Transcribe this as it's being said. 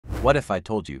What if I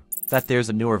told you that there's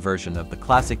a newer version of the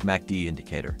classic MACD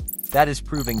indicator that is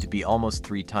proving to be almost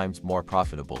 3 times more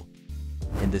profitable?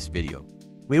 In this video,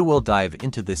 we will dive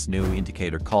into this new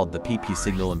indicator called the PP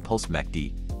Signal Impulse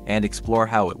MACD and explore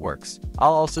how it works.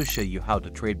 I'll also show you how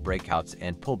to trade breakouts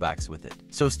and pullbacks with it,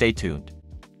 so stay tuned.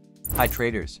 Hi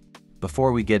traders,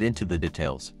 before we get into the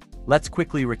details, let's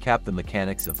quickly recap the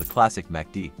mechanics of the classic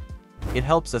MACD. It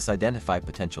helps us identify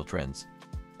potential trends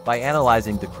by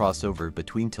analyzing the crossover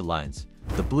between two lines,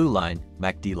 the blue line,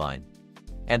 MACD line,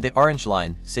 and the orange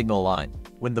line, signal line.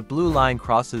 When the blue line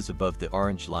crosses above the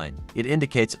orange line, it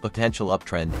indicates a potential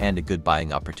uptrend and a good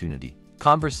buying opportunity.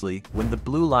 Conversely, when the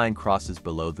blue line crosses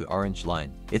below the orange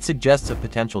line, it suggests a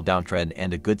potential downtrend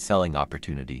and a good selling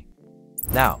opportunity.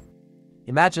 Now,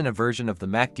 imagine a version of the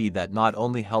MACD that not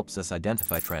only helps us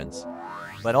identify trends,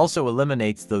 but also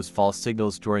eliminates those false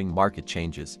signals during market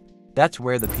changes. That's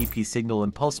where the PP Signal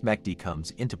Impulse MACD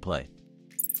comes into play.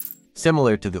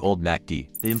 Similar to the old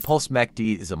MACD, the Impulse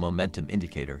MACD is a momentum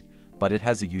indicator, but it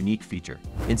has a unique feature.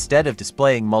 Instead of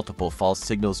displaying multiple false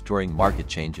signals during market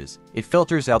changes, it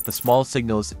filters out the small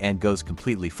signals and goes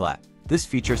completely flat. This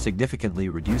feature significantly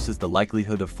reduces the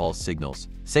likelihood of false signals,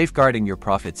 safeguarding your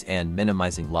profits and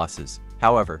minimizing losses.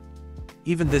 However,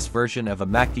 even this version of a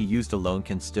MACD used alone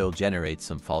can still generate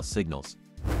some false signals.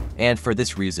 And for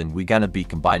this reason, we're gonna be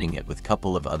combining it with a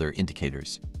couple of other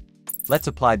indicators. Let's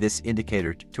apply this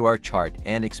indicator to our chart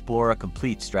and explore a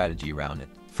complete strategy around it.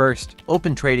 First,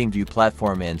 open TradingView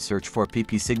platform and search for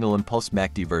PP Signal Impulse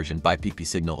MACD version by PP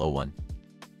Signal 01.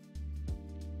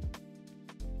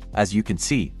 As you can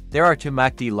see, there are two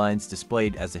MACD lines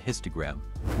displayed as a histogram,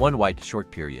 one white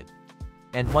short period,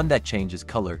 and one that changes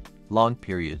color, long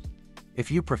period.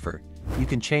 If you prefer, you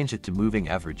can change it to moving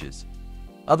averages.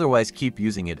 Otherwise, keep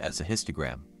using it as a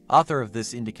histogram. Author of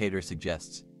this indicator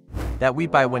suggests that we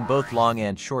buy when both long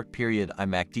and short period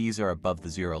MACDs are above the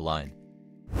zero line,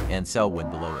 and sell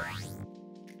when below it.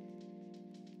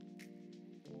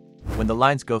 When the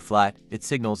lines go flat, it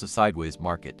signals a sideways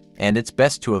market, and it's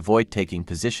best to avoid taking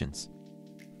positions.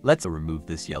 Let's remove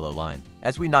this yellow line,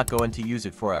 as we're not going to use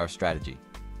it for our strategy.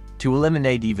 To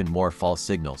eliminate even more false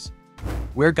signals,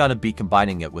 we're gonna be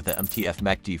combining it with the MTF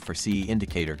MACD for CE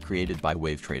indicator created by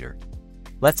WaveTrader.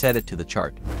 Let's add it to the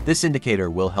chart. This indicator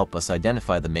will help us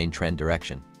identify the main trend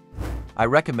direction. I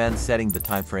recommend setting the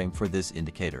time frame for this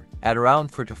indicator at around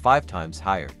 4 to 5 times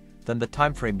higher than the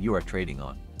time frame you are trading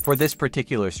on. For this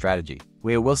particular strategy,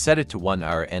 we will set it to 1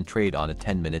 hour and trade on a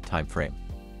 10-minute time frame.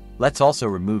 Let's also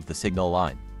remove the signal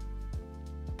line.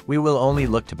 We will only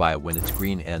look to buy it when it's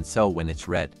green and sell when it's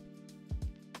red.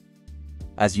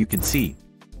 As you can see,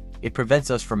 it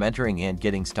prevents us from entering and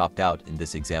getting stopped out in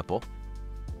this example.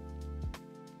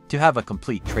 To have a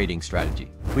complete trading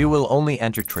strategy, we will only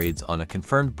enter trades on a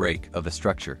confirmed break of a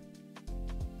structure.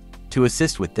 To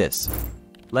assist with this,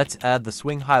 let's add the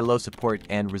swing high-low support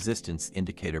and resistance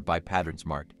indicator by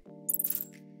PatternSmart.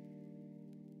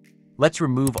 Let's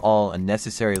remove all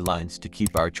unnecessary lines to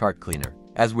keep our chart cleaner,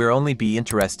 as we'll only be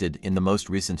interested in the most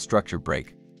recent structure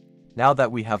break. Now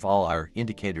that we have all our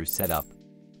indicators set up,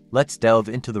 let's delve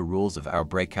into the rules of our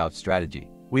breakout strategy.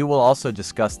 We will also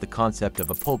discuss the concept of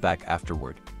a pullback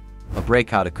afterward. A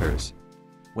breakout occurs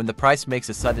when the price makes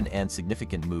a sudden and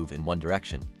significant move in one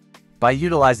direction. By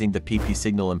utilizing the PP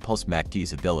Signal Impulse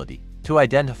MACD's ability to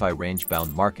identify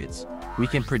range-bound markets, we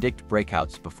can predict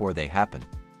breakouts before they happen.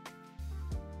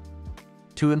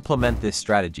 To implement this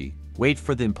strategy, wait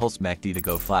for the Impulse MACD to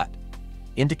go flat,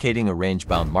 indicating a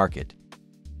range-bound market.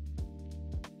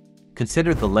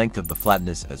 Consider the length of the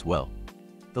flatness as well.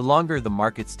 The longer the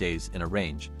market stays in a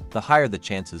range, the higher the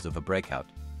chances of a breakout.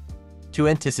 To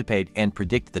anticipate and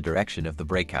predict the direction of the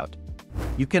breakout,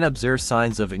 you can observe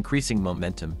signs of increasing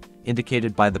momentum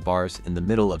indicated by the bars in the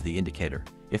middle of the indicator.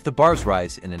 If the bars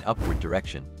rise in an upward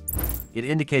direction, it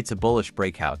indicates a bullish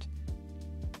breakout.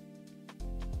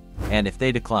 And if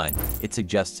they decline, it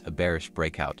suggests a bearish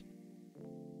breakout.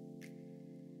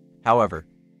 However,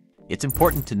 it's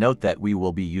important to note that we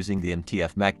will be using the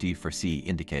MTF MACD for CE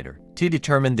indicator to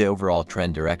determine the overall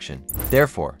trend direction.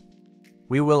 Therefore,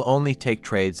 we will only take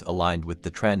trades aligned with the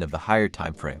trend of the higher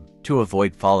time frame to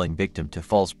avoid falling victim to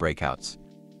false breakouts.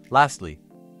 Lastly,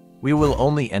 we will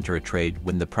only enter a trade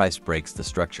when the price breaks the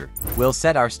structure. We'll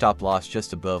set our stop loss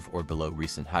just above or below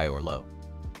recent high or low,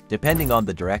 depending on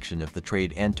the direction of the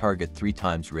trade, and target 3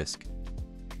 times risk.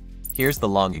 Here's the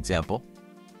long example.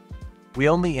 We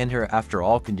only enter after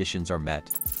all conditions are met.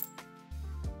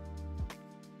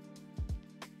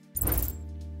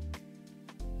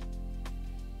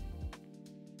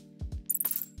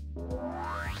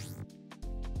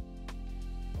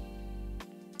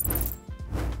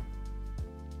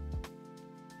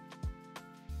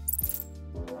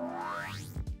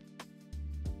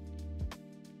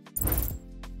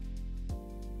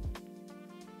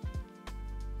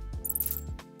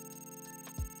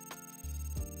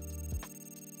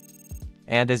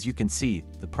 And as you can see,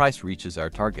 the price reaches our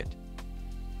target.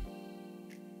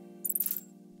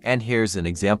 And here's an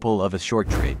example of a short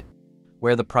trade,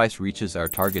 where the price reaches our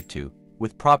target too,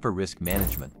 with proper risk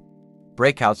management.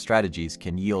 Breakout strategies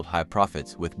can yield high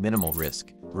profits with minimal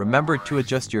risk. Remember to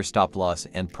adjust your stop loss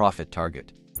and profit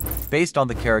target based on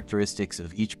the characteristics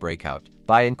of each breakout.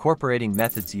 By incorporating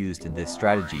methods used in this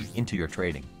strategy into your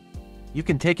trading, you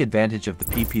can take advantage of the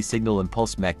PP signal and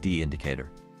pulse MACD indicator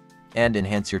and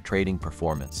enhance your trading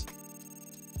performance.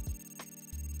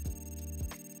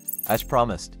 As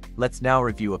promised, let's now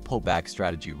review a pullback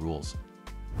strategy rules.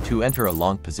 To enter a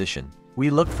long position, we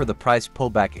look for the price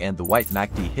pullback and the white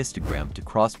MACD histogram to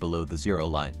cross below the zero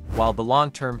line, while the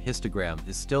long-term histogram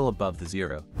is still above the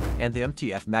zero, and the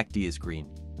MTF MACD is green.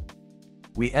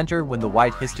 We enter when the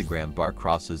white histogram bar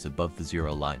crosses above the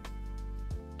zero line.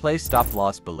 Place stop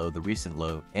loss below the recent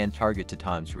low and target to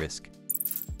times risk.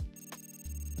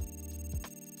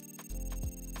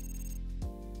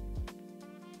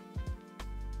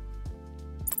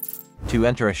 To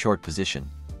enter a short position,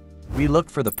 we look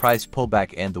for the price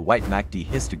pullback and the white MACD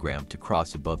histogram to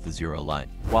cross above the zero line,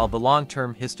 while the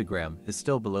long-term histogram is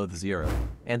still below the zero,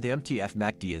 and the MTF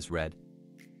MACD is red.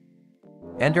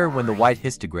 Enter when the white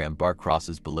histogram bar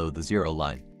crosses below the zero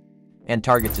line, and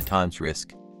target to times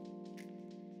risk.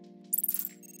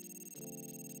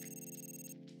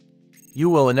 You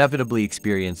will inevitably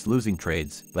experience losing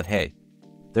trades, but hey,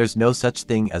 there's no such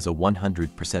thing as a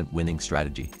 100% winning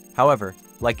strategy. However,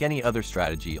 like any other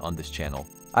strategy on this channel,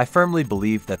 I firmly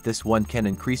believe that this one can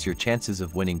increase your chances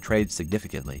of winning trades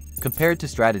significantly, compared to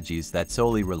strategies that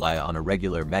solely rely on a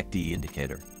regular MACD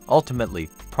indicator. Ultimately,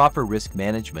 proper risk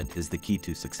management is the key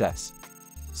to success.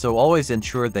 So always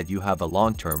ensure that you have a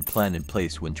long-term plan in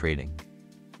place when trading.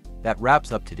 That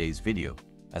wraps up today's video.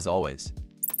 As always,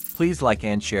 please like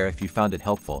and share if you found it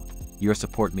helpful. Your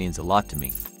support means a lot to me.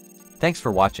 Thanks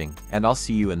for watching, and I'll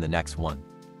see you in the next one.